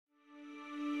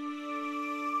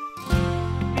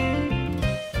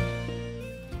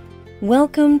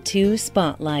Welcome to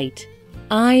Spotlight.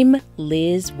 I'm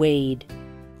Liz Waid.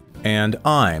 And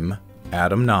I'm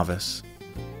Adam Navis.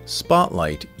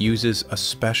 Spotlight uses a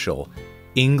special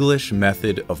English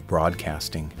method of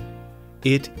broadcasting.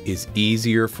 It is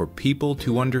easier for people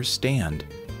to understand,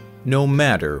 no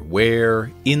matter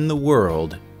where in the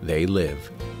world they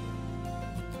live.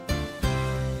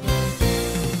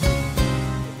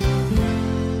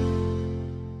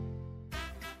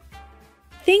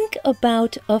 Think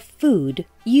about a food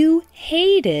you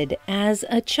hated as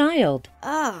a child.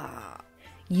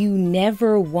 You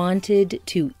never wanted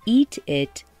to eat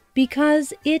it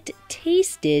because it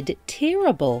tasted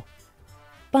terrible.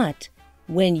 But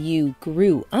when you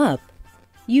grew up,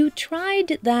 you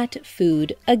tried that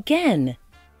food again.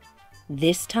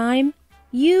 This time,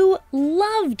 you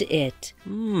loved it.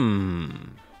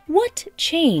 What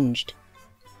changed?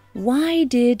 Why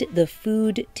did the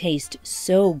food taste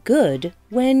so good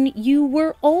when you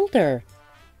were older?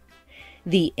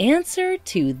 The answer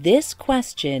to this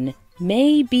question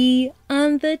may be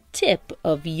on the tip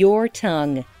of your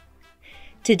tongue.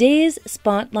 Today's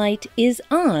spotlight is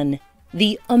on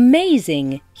the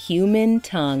amazing human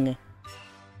tongue.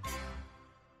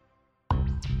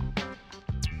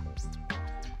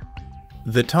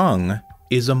 The tongue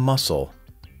is a muscle.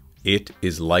 It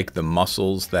is like the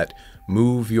muscles that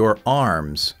move your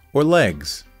arms or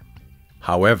legs.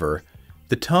 However,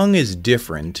 the tongue is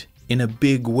different in a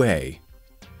big way.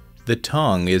 The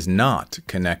tongue is not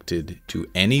connected to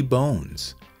any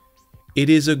bones. It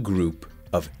is a group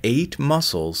of 8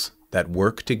 muscles that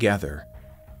work together.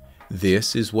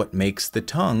 This is what makes the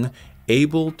tongue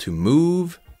able to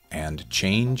move and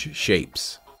change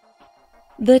shapes.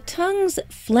 The tongue's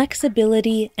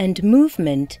flexibility and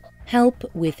movement help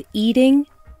with eating,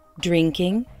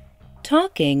 drinking,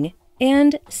 talking,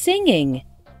 and singing.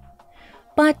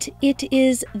 But it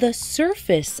is the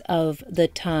surface of the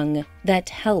tongue that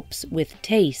helps with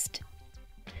taste.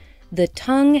 The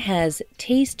tongue has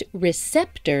taste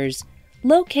receptors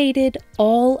located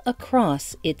all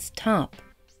across its top.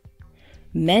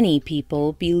 Many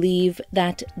people believe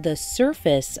that the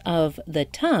surface of the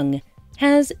tongue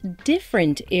has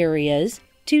different areas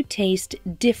to taste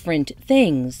different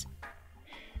things.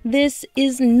 This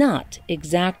is not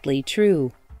exactly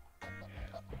true.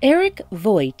 Eric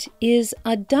Voigt is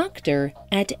a doctor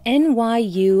at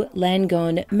NYU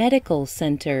Langone Medical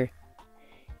Center.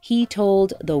 He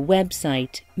told the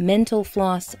website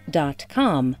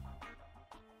mentalfloss.com,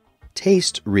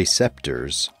 "Taste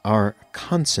receptors are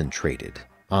concentrated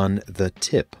on the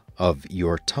tip of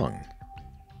your tongue,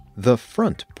 the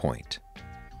front point.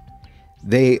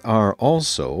 They are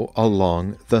also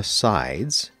along the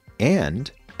sides and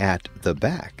at the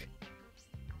back.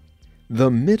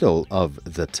 The middle of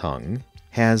the tongue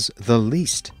has the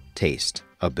least taste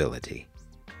ability.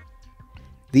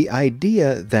 The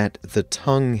idea that the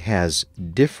tongue has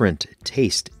different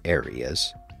taste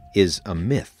areas is a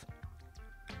myth.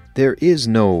 There is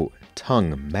no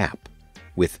tongue map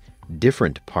with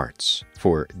different parts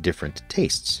for different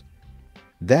tastes.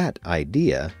 That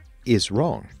idea is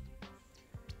wrong.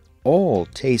 All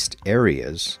taste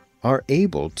areas are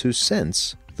able to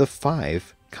sense the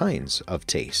 5 kinds of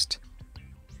taste.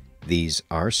 These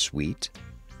are sweet,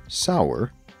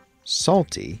 sour,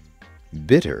 salty,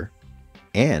 bitter,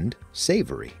 and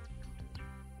savory."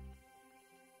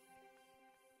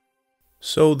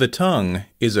 So the tongue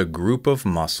is a group of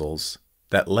muscles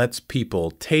that lets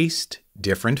people taste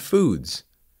different foods.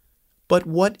 But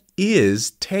what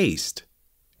is taste?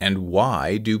 And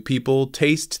why do people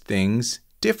taste things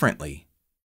differently?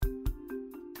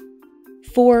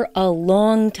 For a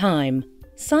long time,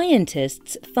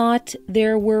 scientists thought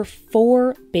there were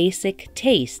 4 basic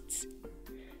tastes.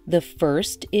 The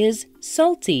first is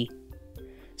salty.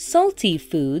 Salty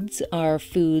foods are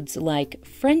foods like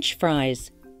French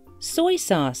fries, soy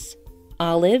sauce,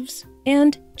 olives,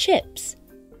 and chips.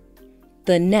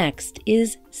 The next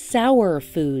is sour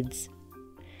foods.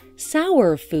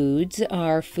 Sour foods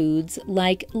are foods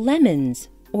like lemons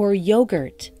or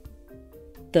yogurt.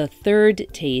 The third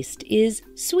taste is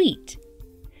sweet.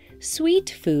 Sweet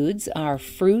foods are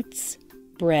fruits,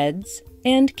 breads,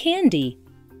 and candy.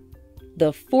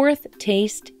 The fourth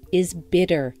taste is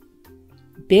bitter.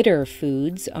 Bitter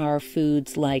foods are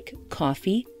foods like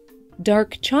coffee,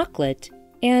 dark chocolate,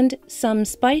 and some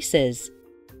spices.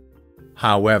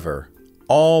 However,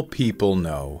 all people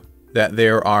know that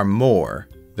there are more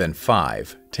than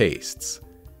 5 tastes.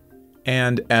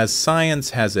 And as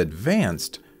science has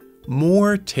advanced,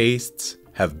 more tastes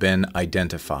have been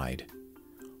identified.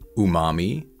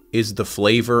 Umami is the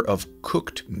flavor of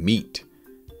cooked meat.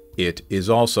 It is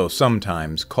also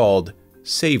sometimes called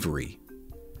savory.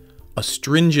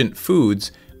 Astringent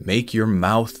foods make your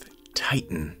mouth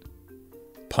tighten.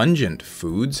 Pungent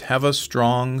foods have a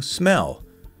strong smell,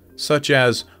 such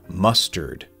as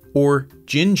mustard or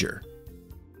ginger.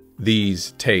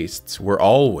 These tastes were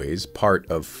always part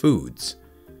of foods,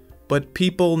 but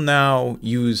people now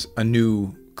use a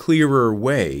new, clearer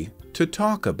way to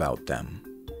talk about them.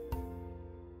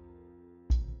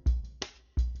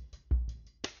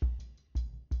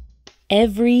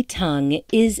 Every tongue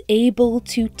is able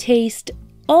to taste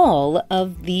all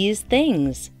of these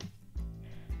things.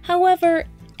 However,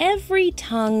 every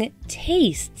tongue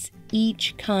tastes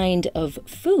each kind of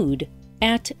food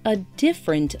at a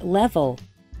different level.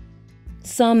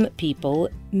 Some people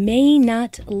may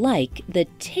not like the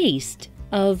taste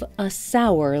of a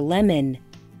sour lemon.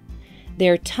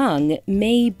 Their tongue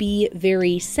may be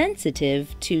very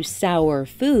sensitive to sour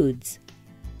foods,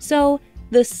 so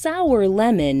the sour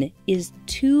lemon is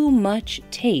too much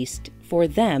taste for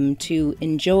them to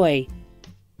enjoy.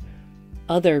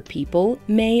 Other people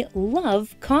may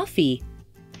love coffee.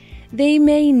 They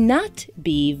may not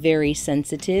be very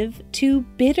sensitive to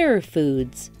bitter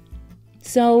foods.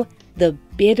 So the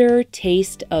bitter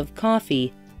taste of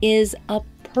coffee is a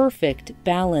perfect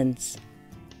balance.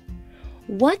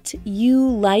 What you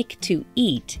like to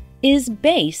eat is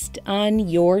based on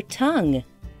your tongue.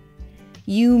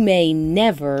 You may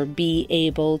never be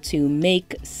able to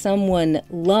make someone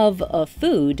love a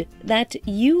food that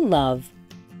you love.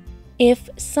 If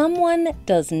someone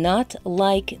does not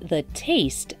like the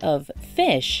taste of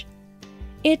fish,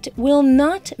 it will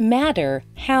not matter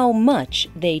how much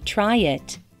they try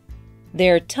it.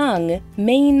 Their tongue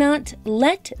may not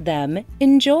let them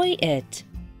enjoy it.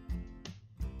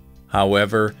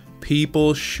 However,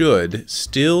 people should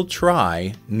still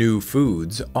try new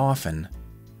foods often.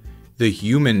 The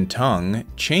human tongue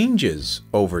changes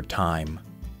over time.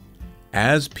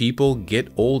 As people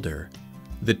get older,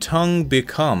 the tongue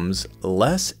becomes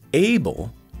less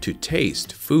able to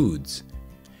taste foods.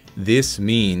 This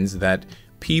means that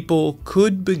people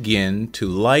could begin to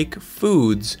like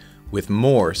foods with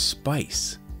more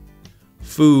spice.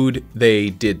 Food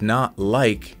they did not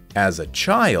like as a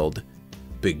child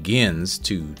begins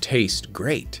to taste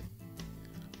great.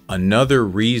 Another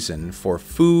reason for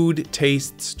food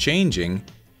tastes changing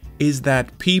is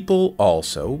that people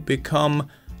also become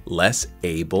less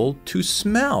able to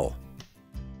smell.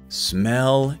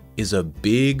 Smell is a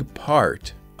big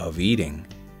part of eating.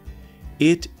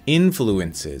 It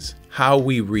influences how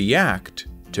we react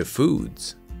to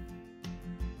foods.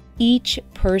 Each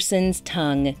person's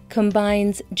tongue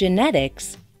combines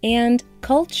genetics and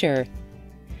culture.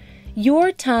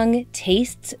 Your tongue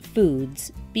tastes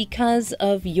foods because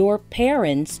of your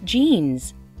parents'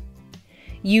 genes.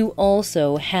 You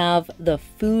also have the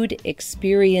food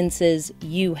experiences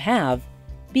you have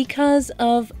because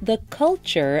of the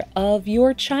culture of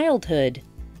your childhood.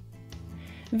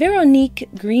 Veronique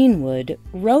Greenwood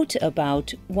wrote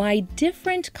about why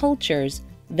different cultures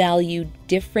value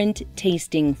different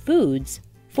tasting foods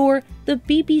for the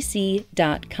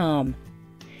BBC.com.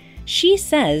 She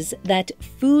says that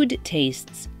food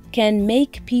tastes can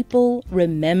make people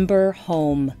remember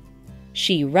home.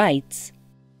 She writes,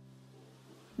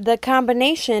 "The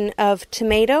combination of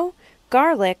tomato,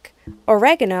 garlic,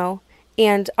 oregano,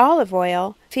 and olive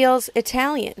oil feels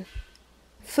Italian.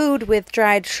 Food with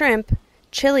dried shrimp,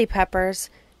 chili peppers,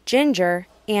 ginger,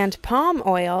 and palm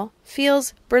oil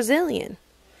feels Brazilian.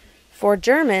 For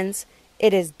Germans,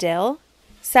 it is dill,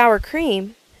 sour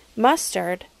cream,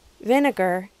 mustard,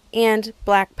 vinegar, and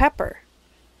black pepper.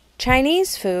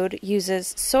 Chinese food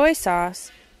uses soy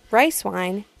sauce, rice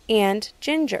wine, and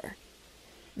ginger.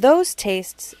 Those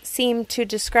tastes seem to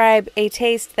describe a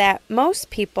taste that most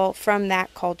people from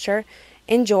that culture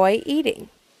enjoy eating."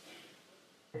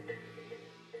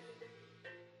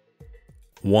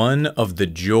 One of the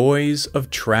joys of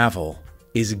travel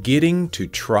is getting to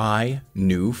try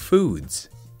new foods.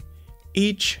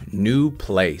 Each new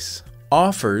place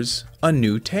offers a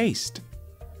new taste.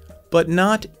 But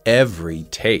not every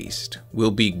taste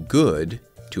will be good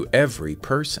to every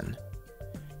person.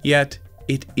 Yet,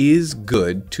 it is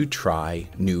good to try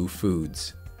new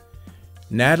foods.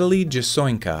 Natalie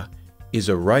Jasońka is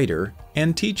a writer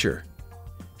and teacher.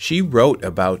 She wrote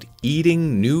about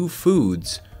eating new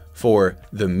foods for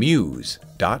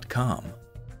themuse.com.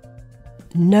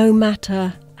 No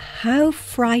matter how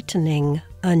frightening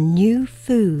a new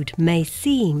food may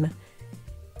seem,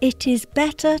 it is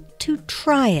better to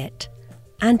try it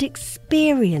and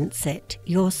experience it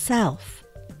yourself.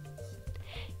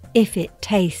 If it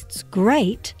tastes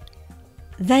great,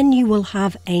 then you will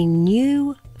have a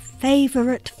new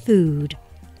favorite food.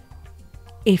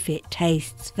 If it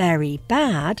tastes very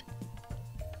bad,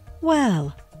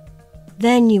 Well,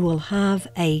 then you will have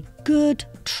a good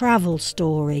travel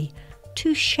story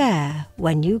to share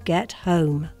when you get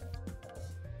home.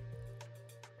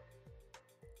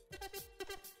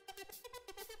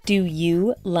 Do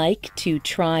you like to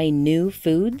try new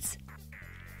foods?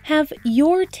 Have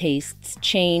your tastes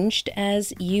changed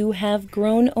as you have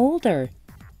grown older?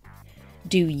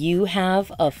 Do you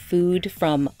have a food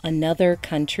from another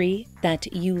country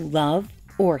that you love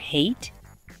or hate?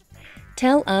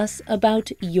 Tell us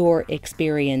about your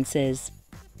experiences.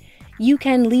 You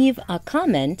can leave a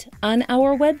comment on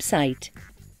our website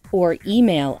or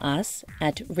email us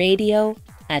at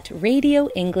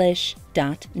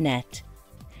radio@radioenglish.net.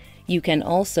 You can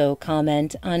also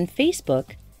comment on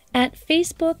Facebook at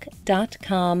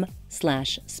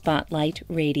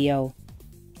facebook.com/spotlightradio.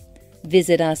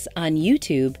 Visit us on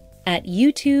YouTube at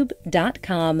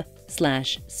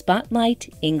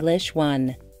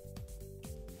youtube.com/spotlightenglish1.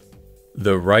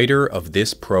 The writer of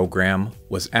this program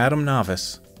was Adam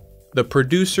Navis. The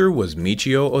producer was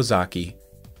Michio Ozaki.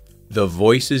 The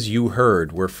voices you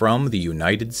heard were from the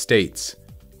United States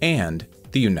and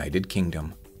the United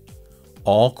Kingdom.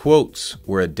 All quotes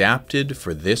were adapted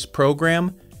for this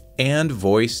program and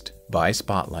voiced by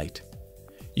Spotlight.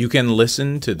 You can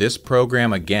listen to this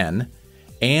program again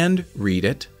and read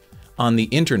it on the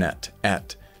internet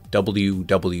at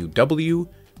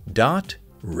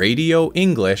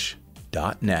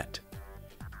www.radioenglish.net.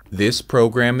 This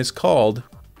program is called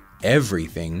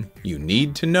Everything You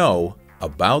Need to Know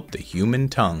About the Human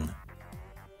Tongue.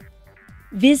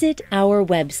 Visit our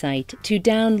website to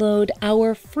download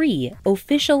our free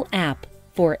official app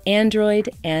for Android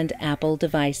and Apple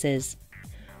devices.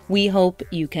 We hope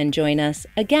you can join us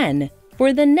again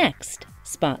for the next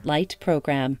Spotlight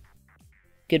program.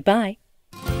 Goodbye.